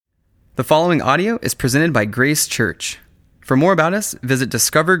The following audio is presented by Grace Church. For more about us, visit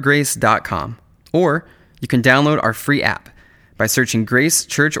discovergrace.com, or you can download our free app by searching Grace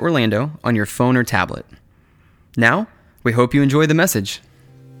Church Orlando on your phone or tablet. Now, we hope you enjoy the message.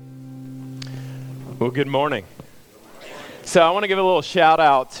 Well, good morning. So I want to give a little shout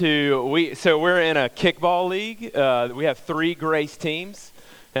out to, we're in a kickball league. We have 3 Grace teams.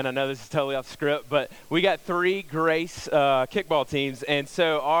 And I know this is totally off script, but we got 3 Grace kickball teams. And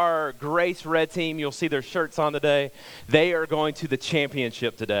so our Grace Red team, you'll see their shirts on today. They are going to the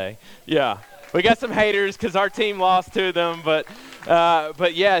championship today. Yeah. We got some haters because our team lost to them, but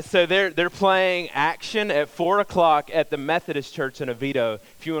yeah, so they're playing action at 4 o'clock at the Methodist Church in Oviedo.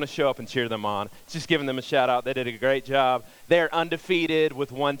 If you want to show up and cheer them on, just giving them a shout out. They did a great job. They're undefeated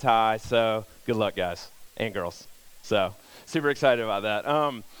with 1 tie, so good luck, guys and girls. So super excited about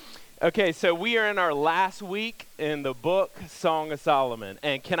that. Okay, so we are in our last week in the book Song of Solomon,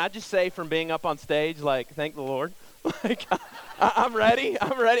 and can I just say, from being up on stage, thank the Lord. I'm ready.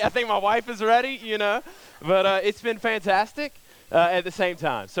 I think my wife is ready, But it's been fantastic at the same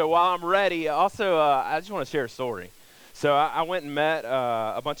time. So while I'm ready, also, I just want to share a story. So I went and met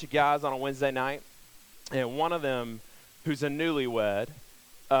a bunch of guys on a Wednesday night, and one of them, who's a newlywed,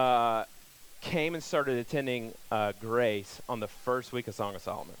 came and started attending Grace on the first week of Song of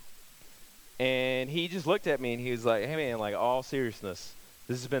Solomon. And he just looked at me and he was like, hey man, all seriousness,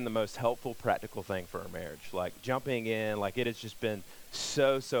 this has been the most helpful, practical thing for our marriage. Jumping in, it has just been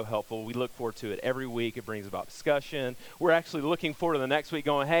so helpful. We look forward to it every week. It brings about discussion. We're actually looking forward to the next week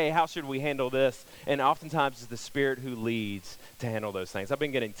going, hey, how should we handle this? And oftentimes it's the Spirit who leads to handle those things. I've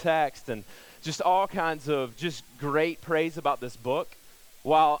been getting texts and just all kinds of just great praise about this book,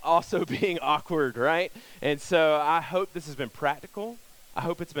 while also being awkward, right? And so I hope this has been practical. I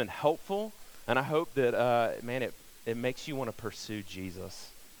hope it's been helpful. And I hope that, it makes you want to pursue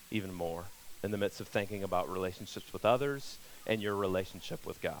Jesus even more in the midst of thinking about relationships with others and your relationship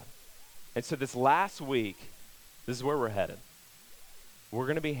with God. And so this last week, this is where we're headed. We're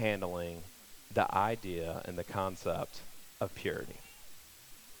going to be handling the idea and the concept of purity.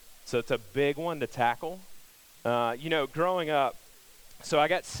 So it's a big one to tackle. Growing up, so I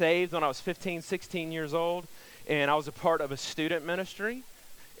got saved when I was 15, 16 years old, and I was a part of a student ministry.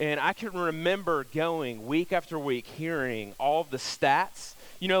 And I can remember going week after week, hearing all of the stats.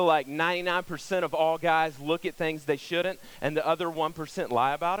 99% of all guys look at things they shouldn't, and the other 1%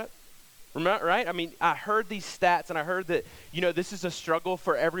 lie about it. Remember, right? I heard these stats, and I heard that, this is a struggle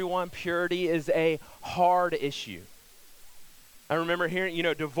for everyone. Purity is a hard issue. I remember hearing,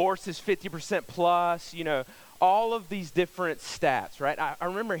 divorce is 50% plus, all of these different stats, right? I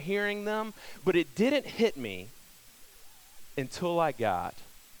remember hearing them, but it didn't hit me until I got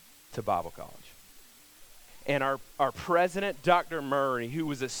to Bible college. And our president, Dr. Murray, who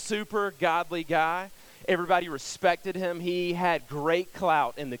was a super godly guy, everybody respected him. He had great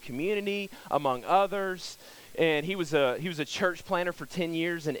clout in the community, among others. And he was a church planter for 10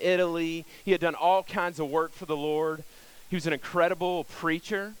 years in Italy. He had done all kinds of work for the Lord. He was an incredible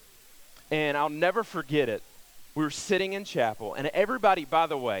preacher. And I'll never forget it. We were sitting in chapel, and everybody, by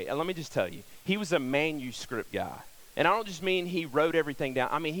the way, and let me just tell you, he was a manuscript guy. And I don't just mean he wrote everything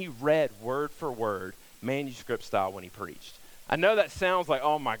down. He read word for word, manuscript style, when he preached. I know that sounds like,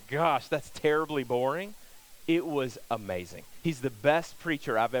 oh my gosh, that's terribly boring. It was amazing. He's the best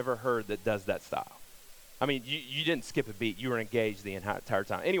preacher I've ever heard that does that style. You didn't skip a beat. You were engaged the entire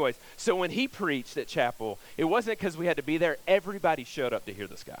time. Anyways, so when he preached at chapel, it wasn't because we had to be there. Everybody showed up to hear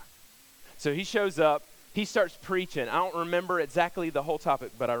this guy. So he shows up. He starts preaching. I don't remember exactly the whole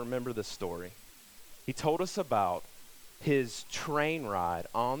topic, but I remember the story. He told us about his train ride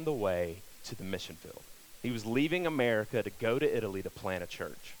on the way to the mission field. He was leaving America to go to Italy to plant a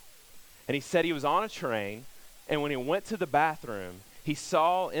church. And he said he was on a train, and when he went to the bathroom, he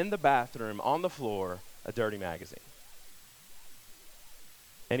saw in the bathroom on the floor a dirty magazine.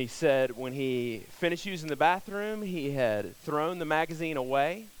 And he said when he finished using the bathroom, he had thrown the magazine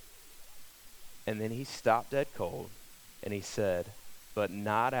away, and then he stopped dead cold, and he said, but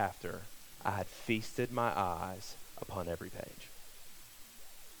not after I had feasted my eyes upon every page.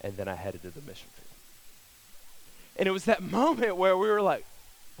 And then I headed to the mission field. And it was that moment where we were like,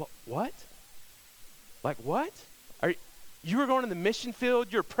 what? What? You were going to the mission field?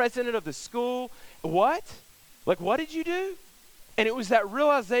 You're president of the school? What? What did you do? And it was that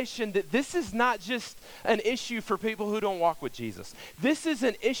realization that this is not just an issue for people who don't walk with Jesus. This is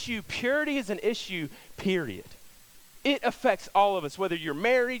an issue. Purity is an issue, period. It affects all of us, whether you're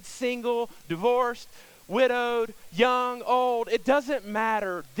married, single, divorced, widowed, young, old. It doesn't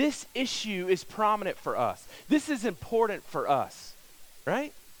matter. This issue is prominent for us. This is important for us,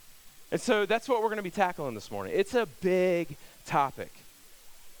 right? And so that's what we're going to be tackling this morning. It's a big topic.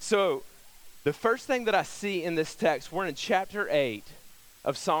 So the first thing that I see in this text, we're in chapter 8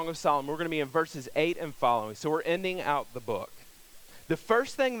 of Song of Solomon. We're going to be in verses 8 and following. So we're ending out the book. The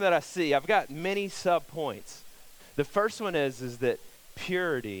first thing that I see, I've got many sub-points. The first one is that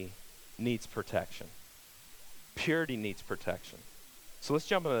purity needs protection. Purity needs protection. So let's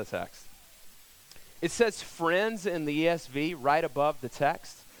jump into the text. It says friends in the ESV right above the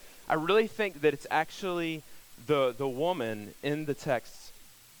text. I really think that it's actually the woman in the text's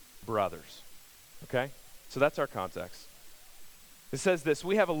brothers. Okay? So that's our context. It says this,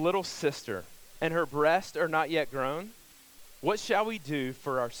 we have a little sister, and her breasts are not yet grown. What shall we do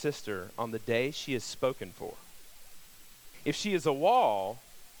for our sister on the day she is spoken for? If she is a wall,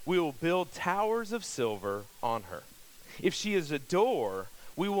 we will build towers of silver on her. If she is a door,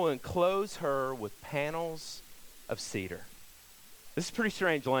 we will enclose her with panels of cedar. This is pretty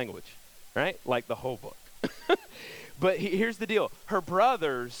strange language, right? Like the whole book. But here's the deal. Her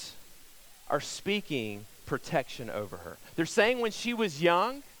brothers are speaking protection over her. They're saying when she was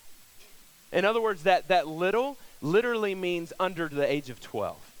young, in other words, that little literally means under the age of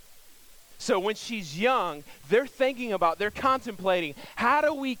 12. So when she's young, they're contemplating, how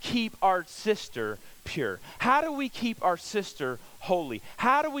do we keep our sister pure? How do we keep our sister holy?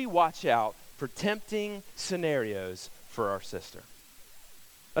 How do we watch out for tempting scenarios for our sister?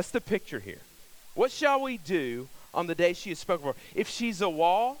 That's the picture here. What shall we do on the day she is spoken for? If she's a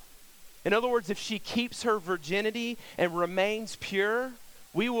wall, in other words, if she keeps her virginity and remains pure,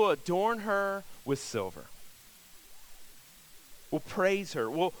 we will adorn her with silver. We'll praise her.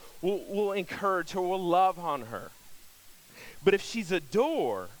 We'll encourage her. We'll love on her. But if she's a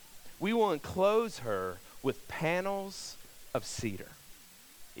door, we will enclose her with panels of cedar.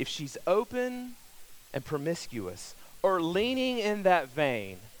 If she's open and promiscuous or leaning in that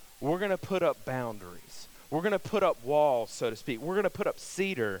vein, we're going to put up boundaries. We're going to put up walls, so to speak. We're going to put up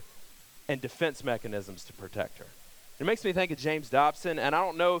cedar and defense mechanisms to protect her. It makes me think of James Dobson, and I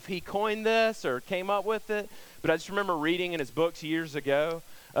don't know if he coined this or came up with it, but I just remember reading in his books years ago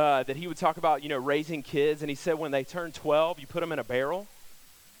that he would talk about, raising kids, and he said when they turn 12, you put them in a barrel,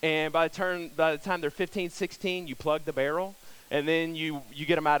 and by the time they're 15, 16, you plug the barrel, and then you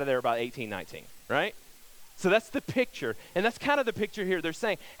get them out of there about 18, 19, right? So that's the picture, and that's kind of the picture here. They're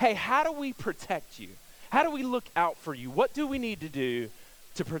saying, hey, how do we protect you? How do we look out for you? What do we need to do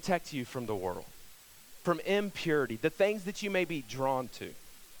to protect you from the world, from impurity, the things that you may be drawn to?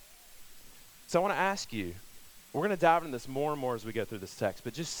 So I want to ask you, we're going to dive into this more and more as we go through this text,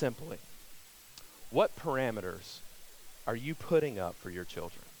 but just simply, what parameters are you putting up for your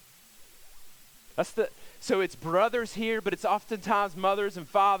children? So it's brothers here, but it's oftentimes mothers and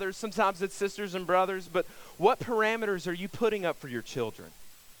fathers. Sometimes it's sisters and brothers. But what parameters are you putting up for your children?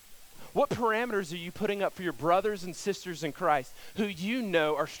 What parameters are you putting up for your brothers and sisters in Christ who you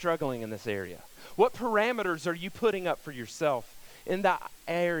know are struggling in this area? What parameters are you putting up for yourself in the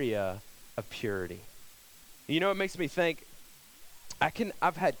area of purity? You know, it makes me think,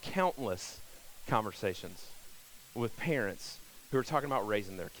 I've had countless conversations with parents who are talking about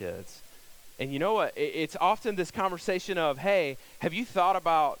raising their kids. And you know what? It's often this conversation of, hey, have you thought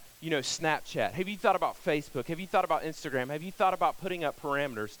about, Snapchat? Have you thought about Facebook? Have you thought about Instagram? Have you thought about putting up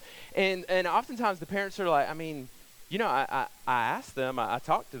parameters? And oftentimes the parents are like, I ask them, I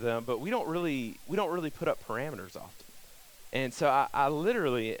talk to them, but we don't really put up parameters often. And so I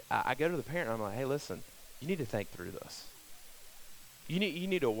literally go to the parent and I'm like, hey, listen, you need to think through this. You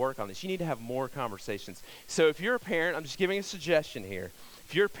need to work on this. You need to have more conversations. So if you're a parent, I'm just giving a suggestion here.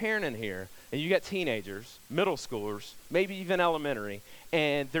 If you're a parent in here and you got teenagers, middle schoolers, maybe even elementary,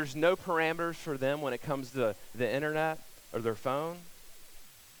 and there's no parameters for them when it comes to the internet or their phone,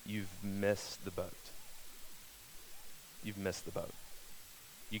 you've missed the boat. You've missed the boat.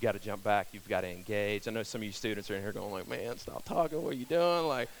 You got to jump back. You've got to engage. I know some of you students are in here going like, man, stop talking. What are you doing?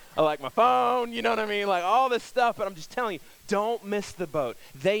 Like, I like my phone. You know what I mean? Like all this stuff. But I'm just telling you, don't miss the boat.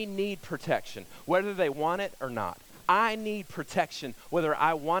 They need protection, whether they want it or not. I need protection, whether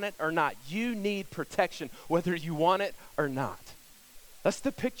I want it or not. You need protection, whether you want it or not. That's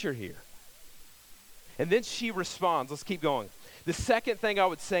the picture here. And then she responds. Let's keep going. The second thing I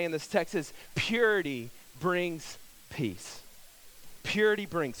would say in this text is purity brings peace. Purity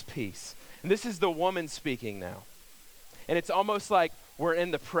brings peace. And this is the woman speaking now. And it's almost like we're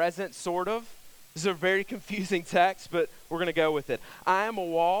in the present, sort of. This is a very confusing text, but we're going to go with it. I am a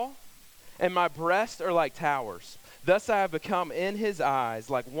wall, and my breasts are like towers. Thus I have become in his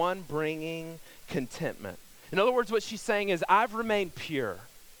eyes like one bringing contentment. In other words, what she's saying is, I've remained pure.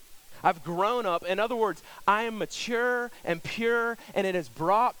 I've grown up. In other words, I am mature and pure, and it has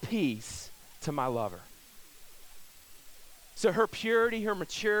brought peace to my lover. So her purity, her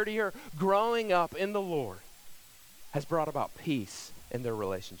maturity, her growing up in the Lord has brought about peace in their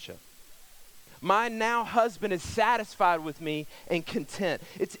relationship. My now husband is satisfied with me and content.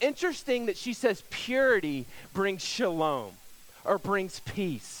 It's interesting that she says purity brings shalom, or brings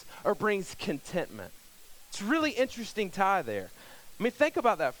peace, or brings contentment. It's a really interesting tie there. I mean, think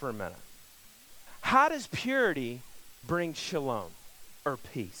about that for a minute. How does purity bring shalom or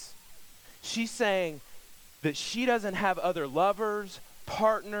peace? She's saying that she doesn't have other lovers,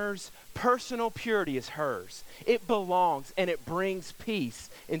 partners. Personal purity is hers. It belongs, and it brings peace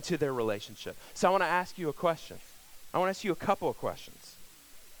into their relationship. So I want to ask you a question. I want to ask you a couple of questions.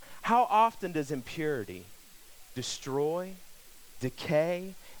 How often does impurity destroy,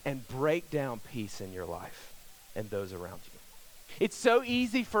 decay, and break down peace in your life and those around you? It's so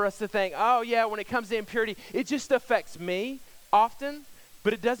easy for us to think, oh yeah, when it comes to impurity, it just affects me often,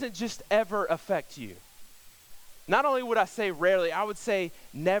 but it doesn't just ever affect you. Not only would I say rarely, I would say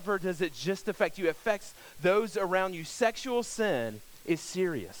never does it just affect you. It affects those around you. Sexual sin is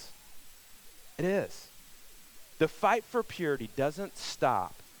serious. It is. The fight for purity doesn't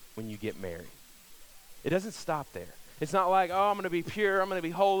stop when you get married. It doesn't stop there. It's not like, oh, I'm going to be pure, I'm going to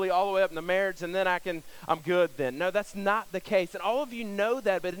be holy all the way up in the marriage, and then I'm good then. No, that's not the case. And all of you know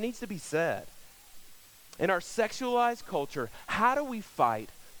that, but it needs to be said. In our sexualized culture, how do we fight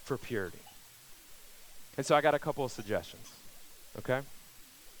for purity? And so I got a couple of suggestions, okay?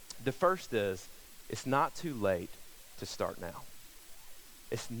 The first is, it's not too late to start now.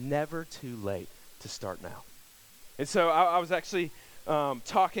 It's never too late to start now. And so I was actually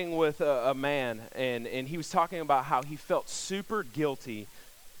talking with a man, and he was talking about how he felt super guilty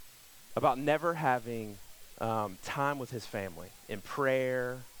about never having time with his family in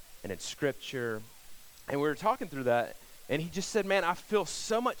prayer and in scripture. And we were talking through that, and he just said, man, I feel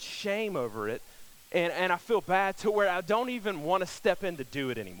so much shame over it. And I feel bad to where I don't even want to step in to do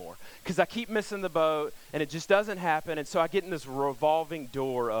it anymore because I keep missing the boat and it just doesn't happen. And so I get in this revolving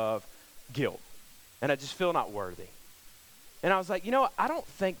door of guilt and I just feel not worthy. And I was like, you know what? I don't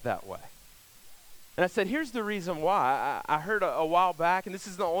think that way. And I said, here's the reason why. I heard a while back, and this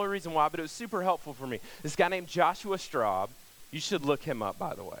is the only reason why, but it was super helpful for me. This guy named Joshua Straub, you should look him up,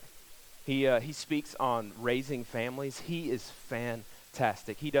 by the way. He speaks on raising families. He is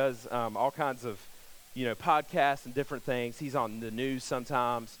fantastic. He does all kinds of podcasts and different things. He's on the news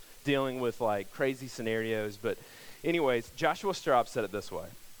sometimes dealing with like crazy scenarios. But anyways, Joshua Straub said it this way.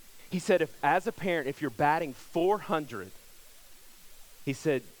 He said, as a parent, if you're batting 400, he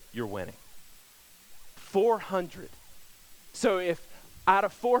said, you're winning. 400. So if out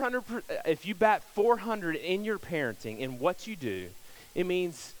of 400, if you bat 400 in your parenting, in what you do, it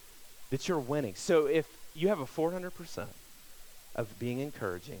means that you're winning. So if you have a 400% of being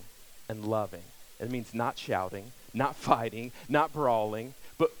encouraging and loving, it means not shouting, not fighting, not brawling,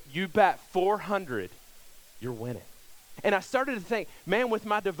 but you bat 400, you're winning. And I started to think, man, with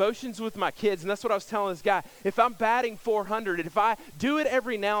my devotions with my kids, and that's what I was telling this guy, if I'm batting 400, and if I do it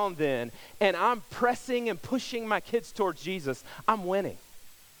every now and then, and I'm pressing and pushing my kids towards Jesus, I'm winning.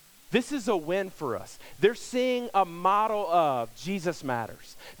 This is a win for us. They're seeing a model of Jesus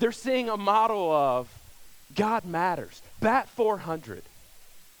matters. They're seeing a model of God matters. Bat 400,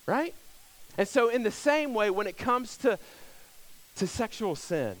 right? And so in the same way, when it comes to sexual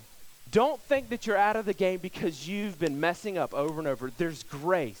sin, don't think that you're out of the game because you've been messing up over and over. There's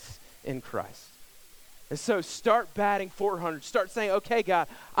grace in Christ. And so start batting 400. Start saying, okay, God,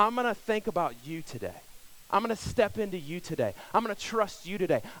 I'm going to think about you today. I'm going to step into you today. I'm going to trust you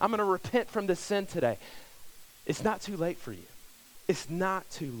today. I'm going to repent from this sin today. It's not too late for you. It's not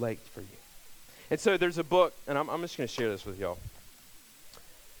too late for you. And so there's a book, and I'm just going to share this with y'all.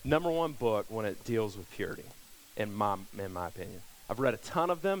 Number one book when it deals with purity, in my opinion. I've read a ton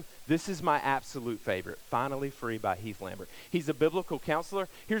of them. This is my absolute favorite, Finally Free by Heath Lambert. He's a biblical counselor.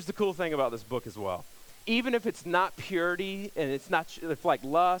 Here's the cool thing about this book as well. Even if it's not purity and it's not if like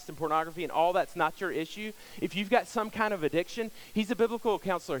lust and pornography and all that's not your issue, if you've got some kind of addiction, he's a biblical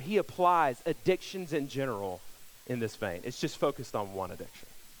counselor. He applies addictions in general in this vein. It's just focused on one addiction.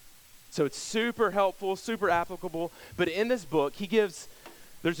 So it's super helpful, super applicable. But in this book,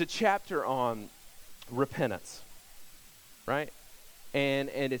 there's a chapter on repentance, right? And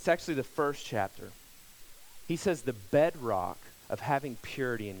it's actually the first chapter. He says the bedrock of having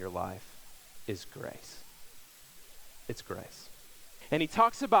purity in your life is grace. It's grace. And he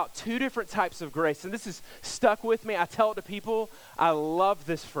talks about two different types of grace. And this is stuck with me. I tell it to people. I love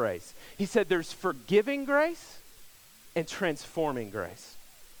this phrase. He said there's forgiving grace and transforming grace.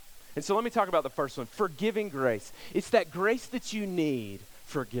 And so let me talk about the first one, forgiving grace. It's that grace that you need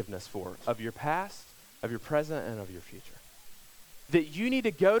forgiveness for, of your past, of your present, and of your future. That you need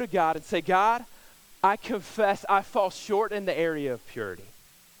to go to God and say, God, I confess I fall short in the area of purity.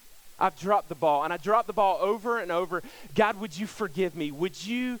 I've dropped the ball, and I dropped the ball over and over. God, would you forgive me? Would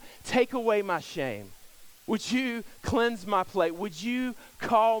you take away my shame? Would you cleanse my plate? Would you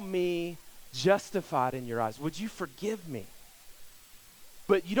call me justified in your eyes? Would you forgive me?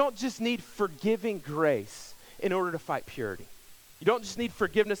 But you don't just need forgiving grace in order to fight purity. You don't just need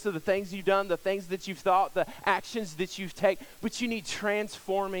forgiveness of the things you've done, the things that you've thought, the actions that you've taken, but you need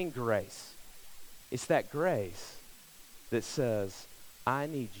transforming grace. It's that grace that says, I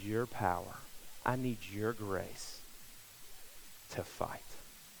need your power. I need your grace to fight.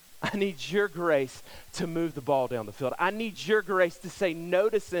 I need your grace to move the ball down the field. I need your grace to say no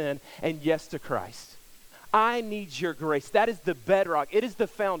to sin and yes to Christ. I need your grace. That is the bedrock. It is the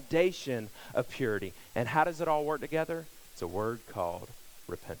foundation of purity. And how does it all work together? It's a word called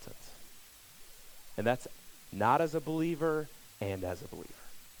repentance. And that's not as a believer and as a believer.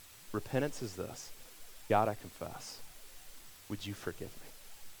 Repentance is this. God, I confess. Would you forgive me?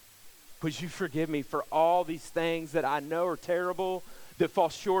 Would you forgive me for all these things that I know are terrible, that fall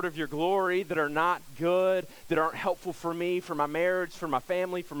short of your glory, that are not good, that aren't helpful for me, for my marriage, for my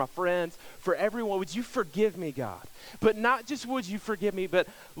family, for my friends, for everyone? Would you forgive me, God? But not just would you forgive me, but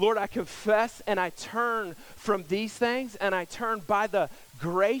Lord, I confess and I turn from these things, and I turn by the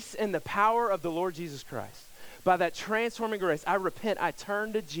grace and the power of the Lord Jesus Christ. By that transforming grace, I repent, I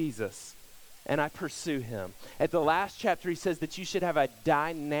turn to Jesus, and I pursue him. At the last chapter, he says that you should have a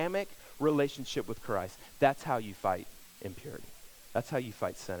dynamic relationship with Christ. That's how you fight impurity. That's how you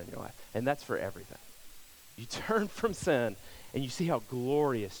fight sin in your life. And that's for everything. You turn from sin and you see how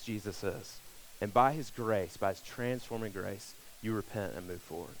glorious Jesus is. And by his grace, by his transforming grace, you repent and move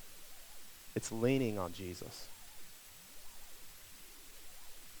forward. It's leaning on Jesus.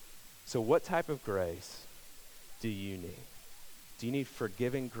 So what type of grace do you need? Do you need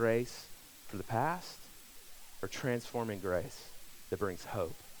forgiving grace for the past, or transforming grace that brings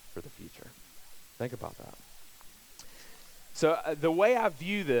hope for the future? Think about that. So the way I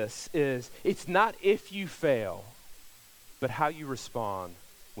view this is, it's not if you fail, but how you respond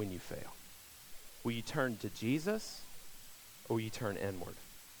when you fail. Will you turn to Jesus, or will you turn inward?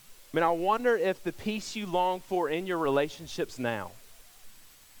 I mean, I wonder if the peace you long for in your relationships now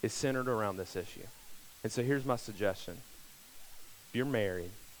is centered around this issue. And so here's my suggestion. If you're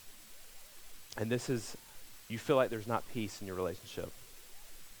married, and you feel like there's not peace in your relationship,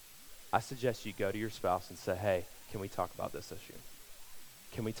 I suggest you go to your spouse and say, hey, can we talk about this issue?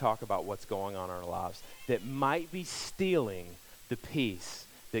 Can we talk about what's going on in our lives that might be stealing the peace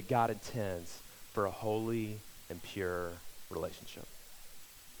that God intends for a holy and pure relationship?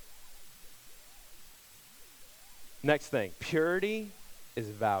 Next thing, purity is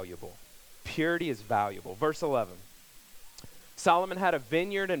valuable. Purity is valuable. Verse 11. Solomon had a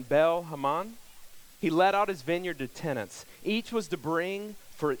vineyard in Bel Haman. He let out his vineyard to tenants. Each was to bring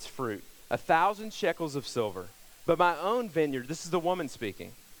for its fruit 1,000 shekels of silver. But my own vineyard, this is the woman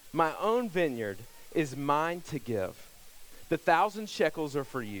speaking, my own vineyard is mine to give. The 1,000 shekels are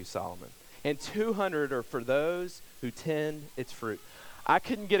for you, Solomon, and 200 are for those who tend its fruit. I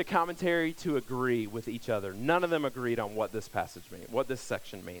couldn't get a commentary to agree with each other. None of them agreed on what this passage means, what this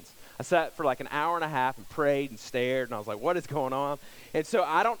section means. I sat for like an hour and a half and prayed and stared, and I was like, what is going on? And so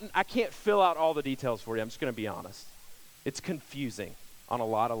I can't fill out all the details for you. I'm just going to be honest. It's confusing on a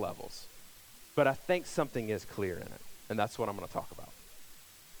lot of levels. But I think something is clear in it, and that's what I'm going to talk about.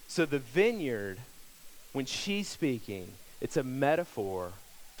 So the vineyard, when she's speaking, it's a metaphor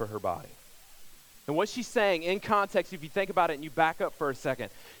for her body. And what she's saying in context, if you think about it and you back up for a second,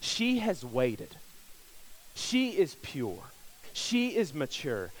 she has waited. She is pure. She is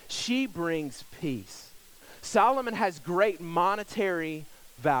mature. She brings peace. Solomon has great monetary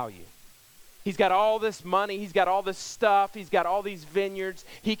value. He's got all this money. He's got all this stuff. He's got all these vineyards.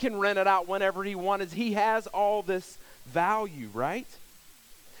 He can rent it out whenever he wants. He has all this value, right?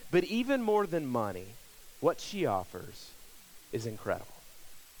 But even more than money, what she offers is incredible.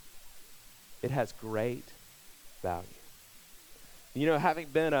 It has great value. You know, having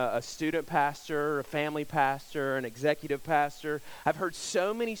been a student pastor, a family pastor, an executive pastor, I've heard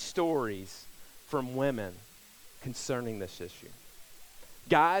so many stories from women concerning this issue.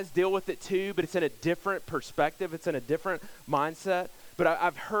 Guys deal with it too, but it's in a different perspective. It's in a different mindset. But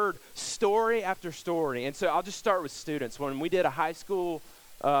I've heard story after story. And so I'll just start with students. When we did a high school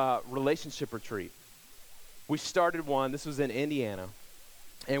relationship retreat, we started one. This was in Indiana.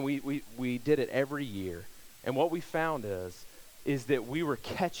 And we did it every year. And what we found is is that we were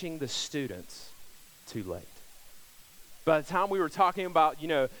catching the students too late. By the time we were talking about,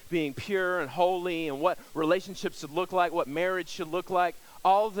 being pure and holy and what relationships should look like, what marriage should look like,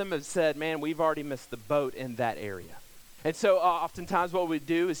 all of them have said, man, we've already missed the boat in that area. And so oftentimes what we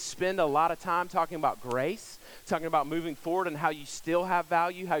do is spend a lot of time talking about grace, talking about moving forward and how you still have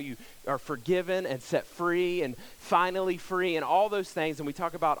value, how you are forgiven and set free and finally free and all those things. And we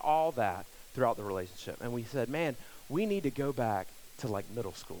talk about all that throughout the relationship. And we said, man, we need to go back to like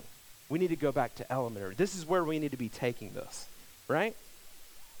middle school. We need to go back to elementary. This is where we need to be taking this, right?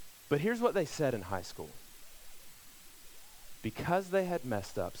 But here's what they said in high school. Because they had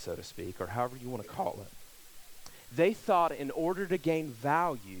messed up, so to speak, or however you want to call it, they thought in order to gain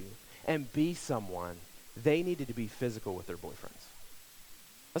value and be someone, they needed to be physical with their boyfriends.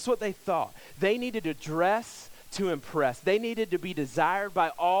 That's what they thought. They needed to dress to impress. They needed to be desired by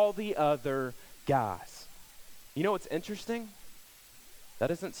all the other guys. You know what's interesting? That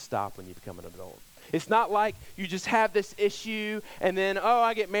doesn't stop when you become an adult. It's not like you just have this issue and then,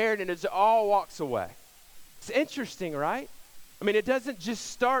 I get married and it all walks away. It's interesting, right? I mean, it doesn't just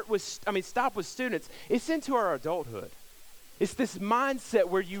stop with students. It's into our adulthood. It's this mindset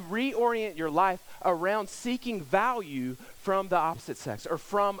where you reorient your life around seeking value from the opposite sex or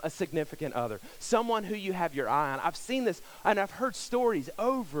from a significant other, someone who you have your eye on. I've seen this and I've heard stories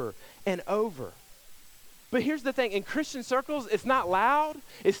over and over. But here's the thing, in Christian circles, it's not loud.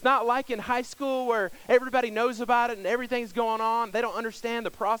 It's not like in high school where everybody knows about it and everything's going on. They don't understand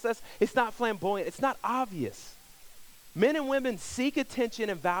the process. It's not flamboyant. It's not obvious. Men and women seek attention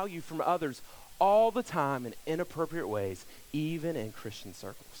and value from others all the time in inappropriate ways, even in Christian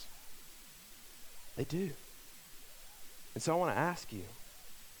circles. They do. And so I want to ask you,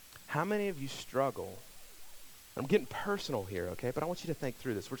 how many of you struggle? I'm getting personal here, okay? But I want you to think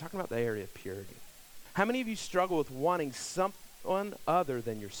through this. We're talking about the area of purity. How many of you struggle with wanting someone other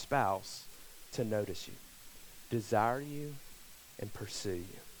than your spouse to notice you, desire you, and pursue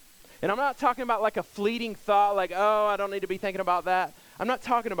you? And I'm not talking about like a fleeting thought like, I don't need to be thinking about that. I'm not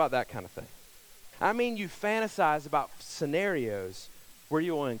talking about that kind of thing. I mean, you fantasize about scenarios where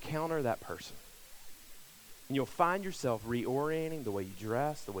you will encounter that person. And you'll find yourself reorienting the way you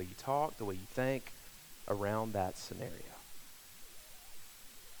dress, the way you talk, the way you think around that scenario.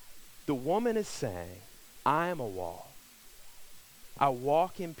 The woman is saying, I am a wall. I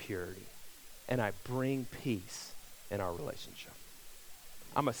walk in purity, and I bring peace in our relationship.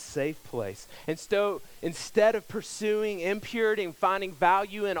 I'm a safe place. And so instead of pursuing impurity and finding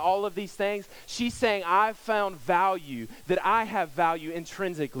value in all of these things, she's saying, I've found value, that I have value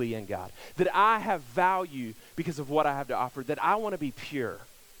intrinsically in God, that I have value because of what I have to offer, that I want to be pure.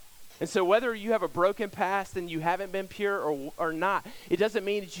 And so whether you have a broken past and you haven't been pure or not, it doesn't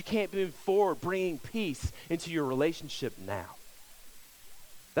mean that you can't move forward bringing peace into your relationship now.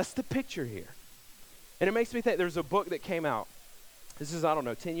 That's the picture here. And it makes me think, there's a book that came out, this is,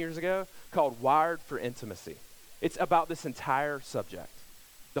 10 years ago, called Wired for Intimacy. It's about this entire subject.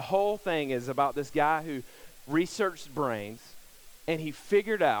 The whole thing is about this guy who researched brains, and he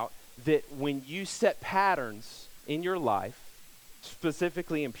figured out that when you set patterns in your life,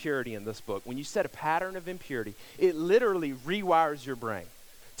 specifically impurity in this book, when you set a pattern of impurity, it literally rewires your brain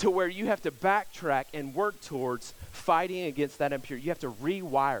to where you have to backtrack and work towards fighting against that impurity. You have to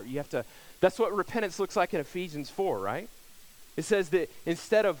rewire. That's what repentance looks like in Ephesians 4, right? It says that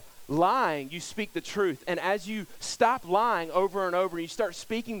instead of lying, you speak the truth. And as you stop lying over and over, and you start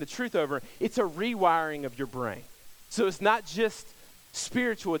speaking the truth over, it's a rewiring of your brain. So it's not just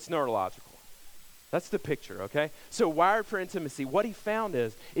spiritual, it's neurological. That's the picture, okay? So Wired for Intimacy, what he found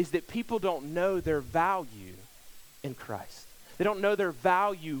is that people don't know their value in Christ. They don't know their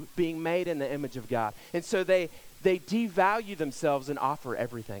value being made in the image of God. And so they devalue themselves and offer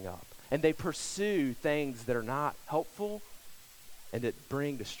everything up. And they pursue things that are not helpful and that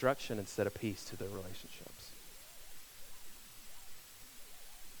bring destruction instead of peace to their relationships.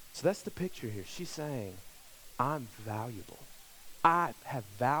 So that's the picture here. She's saying, I'm valuable. I have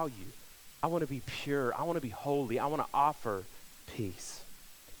value. I want to be pure. I want to be holy. I want to offer peace.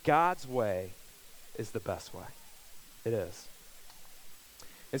 God's way is the best way. It is.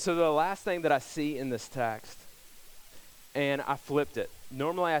 And so the last thing that I see in this text, and I flipped it.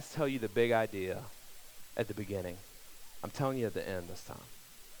 Normally I tell you the big idea at the beginning. I'm telling you at the end this time.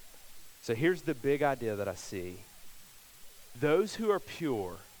 So here's the big idea that I see. Those who are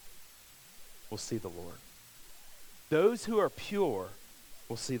pure will see the Lord. Those who are pure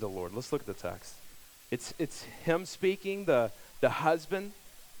will see the Lord. Let's look at the text. It's him speaking, the husband.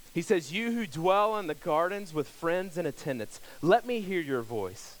 He says, you who dwell in the gardens with friends and attendants, let me hear your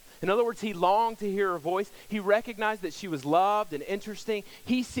voice. In other words, he longed to hear her voice. He recognized that she was loved and interesting.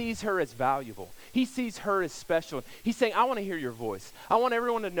 He sees her as valuable. He sees her as special. He's saying, I want to hear your voice. I want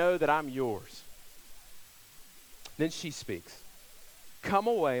everyone to know that I'm yours. Then she speaks, come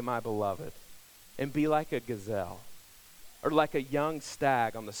away, my beloved, and be like a gazelle, or like a young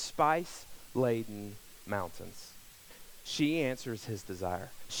stag on the spice-laden mountains. She answers his desire.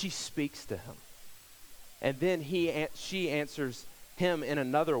 She speaks to him. And then she answers him in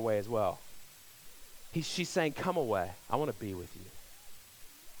another way as well. She's saying, come away. I want to be with you.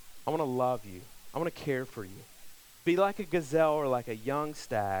 I want to love you. I want to care for you. Be like a gazelle or like a young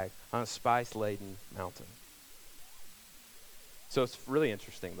stag on a spice-laden mountain. So it's really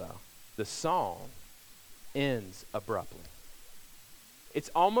interesting, though. The song ends abruptly. It's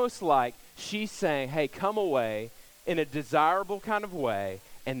almost like she's saying, hey, come away in a desirable kind of way,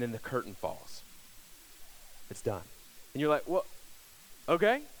 and then the curtain falls. It's done. And you're like, well,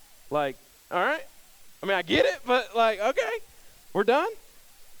 okay. Like, all right. I mean, I get it, but like, okay, we're done.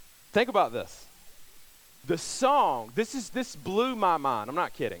 Think about this. The song, this blew my mind. I'm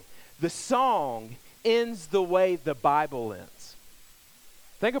not kidding. The song ends the way the Bible ends.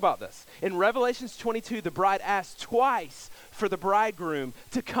 Think about this. In Revelations 22, the bride asks twice for the bridegroom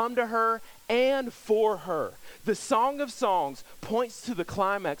to come to her and for her. The Song of Songs points to the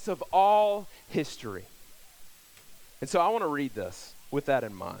climax of all history. And so I want to read this with that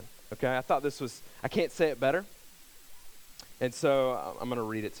in mind. Okay, I thought I can't say it better. And so I'm going to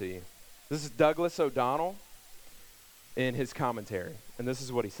read it to you. This is Douglas O'Donnell in his commentary. And this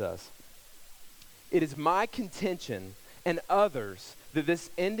is what he says. It is my contention and others that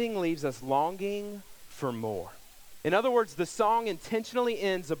this ending leaves us longing for more. In other words, the song intentionally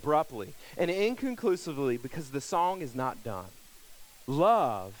ends abruptly and inconclusively because the song is not done.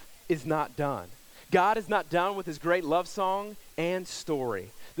 Love is not done. God is not done with his great love song and story.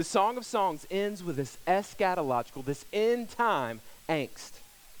 The Song of Songs ends with this eschatological, this end time angst.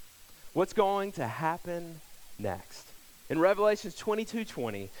 What's going to happen next? In Revelations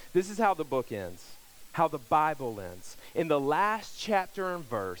 22:20, this is how the book ends, how the Bible ends. In the last chapter and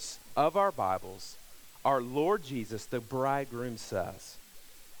verse of our Bibles, our Lord Jesus, the bridegroom, says,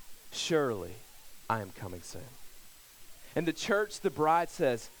 surely I am coming soon. And the church, the bride,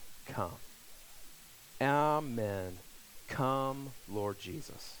 says, come. Amen. Come, Lord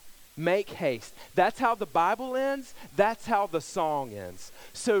Jesus. Make haste. That's how the Bible ends. That's how the song ends.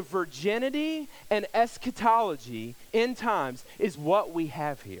 So virginity and eschatology, end times, is what we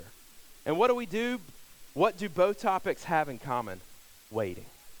have here. And what do? What do both topics have in common? Waiting.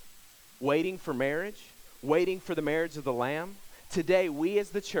 Waiting for marriage. Waiting for the marriage of the Lamb. Today, we as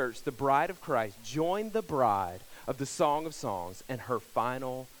the church, the bride of Christ, join the bride of the Song of Songs and her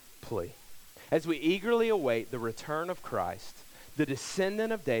final plea. As we eagerly await the return of Christ, the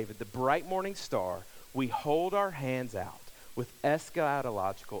descendant of David, the bright morning star, we hold our hands out with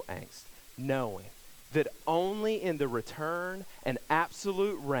eschatological angst, knowing that only in the return and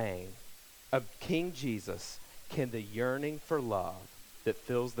absolute reign of King Jesus can the yearning for love that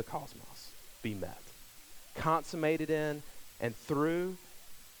fills the cosmos be met, consummated in and through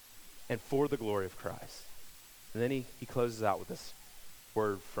and for the glory of Christ. And then he closes out with this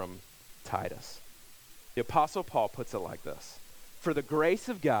word from Titus. The Apostle Paul puts it like this: for the grace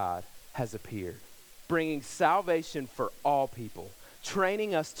of God has appeared, bringing salvation for all people,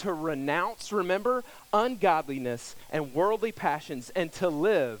 training us to renounce, remember, ungodliness and worldly passions, and to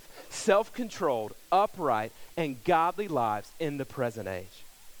live self-controlled, upright, and godly lives in the present age,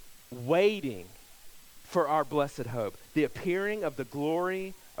 waiting for our blessed hope, the appearing of the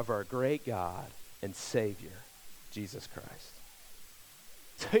glory of our great God and Savior, Jesus Christ.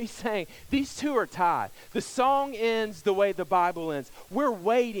 So he's saying these two are tied. The song ends the way the Bible ends. We're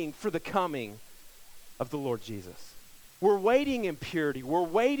waiting for the coming of the Lord Jesus. We're waiting in purity. We're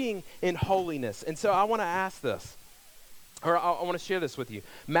waiting in holiness. And so I want to ask this, or I want to share this with you.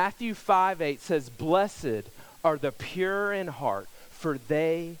 Matthew 5:8 says, blessed are the pure in heart, for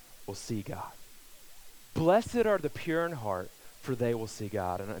they will see God. Blessed are the pure in heart, for they will see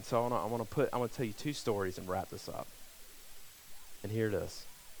God. And so I want to tell you two stories and wrap this up. And here it is.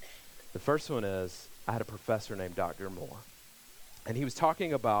 The first one is, I had a professor named Dr. Moore, and he was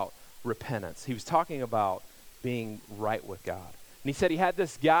talking about repentance. He was talking about being right with God. And he said he had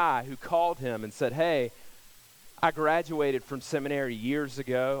this guy who called him and said, hey, I graduated from seminary years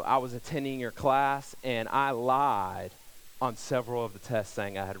ago. I was attending your class, and I lied on several of the tests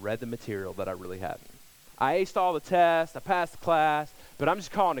saying I had read the material that I really hadn't. I aced all the tests, I passed the class, but I'm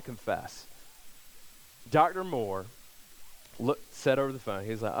just calling to confess. Dr. Moore said over the phone,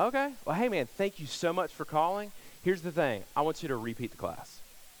 he was like, okay, well, hey, man, thank you so much for calling. Here's the thing. I want you to repeat the class.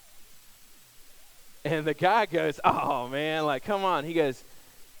 And the guy goes, oh, man, like, come on. He goes,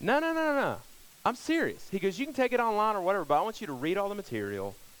 no. I'm serious. He goes, you can take it online or whatever, but I want you to read all the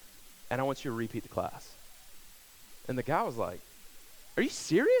material, and I want you to repeat the class. And the guy was like, are you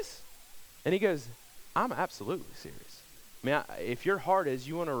serious? And he goes, I'm absolutely serious. I mean, if your heart is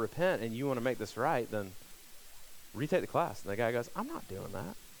you want to repent and you want to make this right, then retake the class. And the guy goes, I'm not doing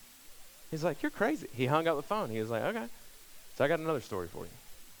that. He's like, you're crazy. He hung up the phone. He was like, okay. So I got another story for you.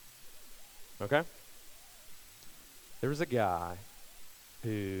 Okay? There was a guy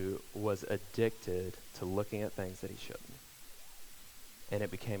who was addicted to looking at things that he shouldn't. And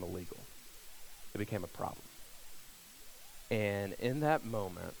it became illegal. It became a problem. And in that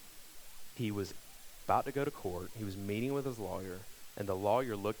moment, he was about to go to court. He was meeting with his lawyer, and the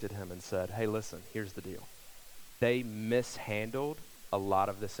lawyer looked at him and said, hey, listen, here's the deal. They mishandled a lot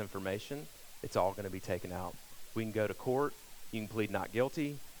of this information. It's all going to be taken out. We can go to court. You can plead not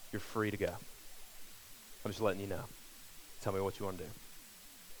guilty. You're free to go. I'm just letting you know. Tell me what you want to do.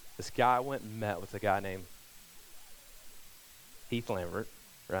 This guy went and met with a guy named Heath Lambert,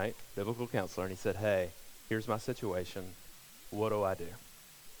 right? Biblical counselor. And he said, hey, here's my situation. What do I do?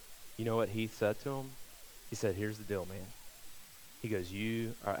 You know what Heath said to him? He said, here's the deal, man. He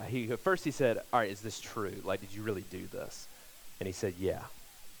goes, first he said, all right, is this true? Like, did you really do this? And he said, yeah.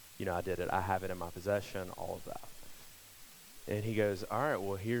 I did it. I have it in my possession, all of that. And he goes, all right,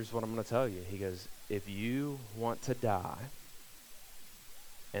 well, here's what I'm going to tell you. He goes, if you want to die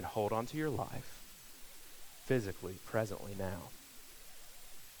and hold on to your life physically, presently now,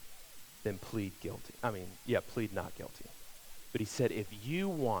 then plead not guilty. But he said, if you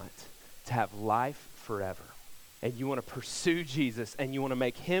want to have life forever, and you want to pursue Jesus, and you want to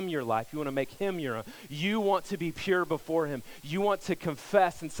make him your life, you want to make him your own, you want to be pure before him, you want to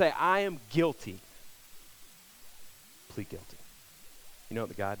confess and say, I am guilty, plead guilty. You know what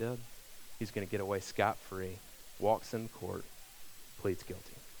the guy did? He's going to get away scot-free, walks in court, pleads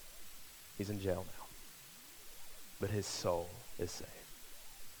guilty. He's in jail now. But his soul is saved.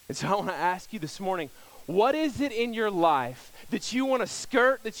 And so I want to ask you this morning, what is it in your life that you want to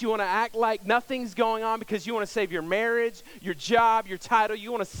skirt, that you want to act like nothing's going on because you want to save your marriage, your job, your title,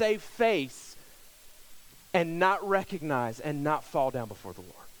 you want to save face and not recognize and not fall down before the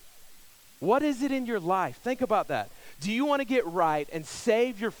Lord? What is it in your life? Think about that. Do you want to get right and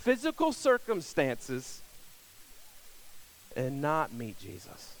save your physical circumstances and not meet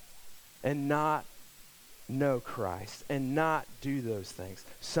Jesus and not know Christ and not do those things?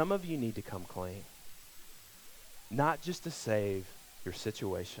 Some of you need to come clean. Not just to save your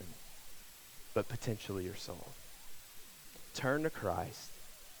situation, but potentially your soul. Turn to Christ.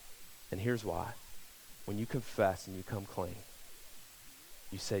 And here's why. When you confess and you come clean,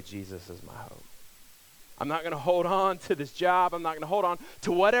 you say, Jesus is my hope. I'm not going to hold on to this job. I'm not going to hold on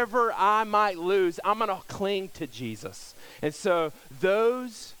to whatever I might lose. I'm going to cling to Jesus. And so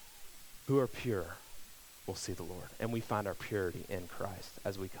those who are pure will see the Lord. And we find our purity in Christ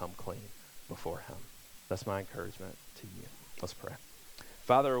as we come clean before him. That's my encouragement to you. Let's pray.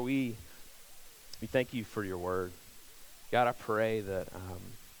 Father, we thank you for your word. God, I pray that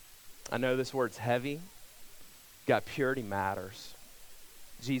I know this word's heavy. God, purity matters.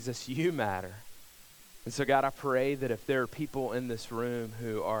 Jesus, you matter. And so, God, I pray that if there are people in this room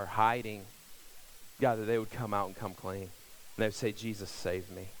who are hiding, God, that they would come out and come clean. And they would say, Jesus,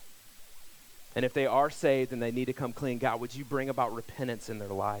 save me. And if they are saved and they need to come clean, God, would you bring about repentance in their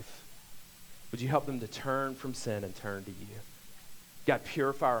life? Would you help them to turn from sin and turn to you? God,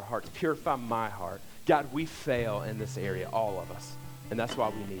 purify our hearts. Purify my heart. God, we fail in this area, all of us. And that's why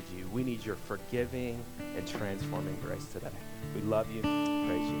we need you. We need your forgiving and transforming grace today. We love you.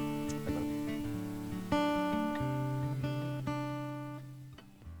 Praise you.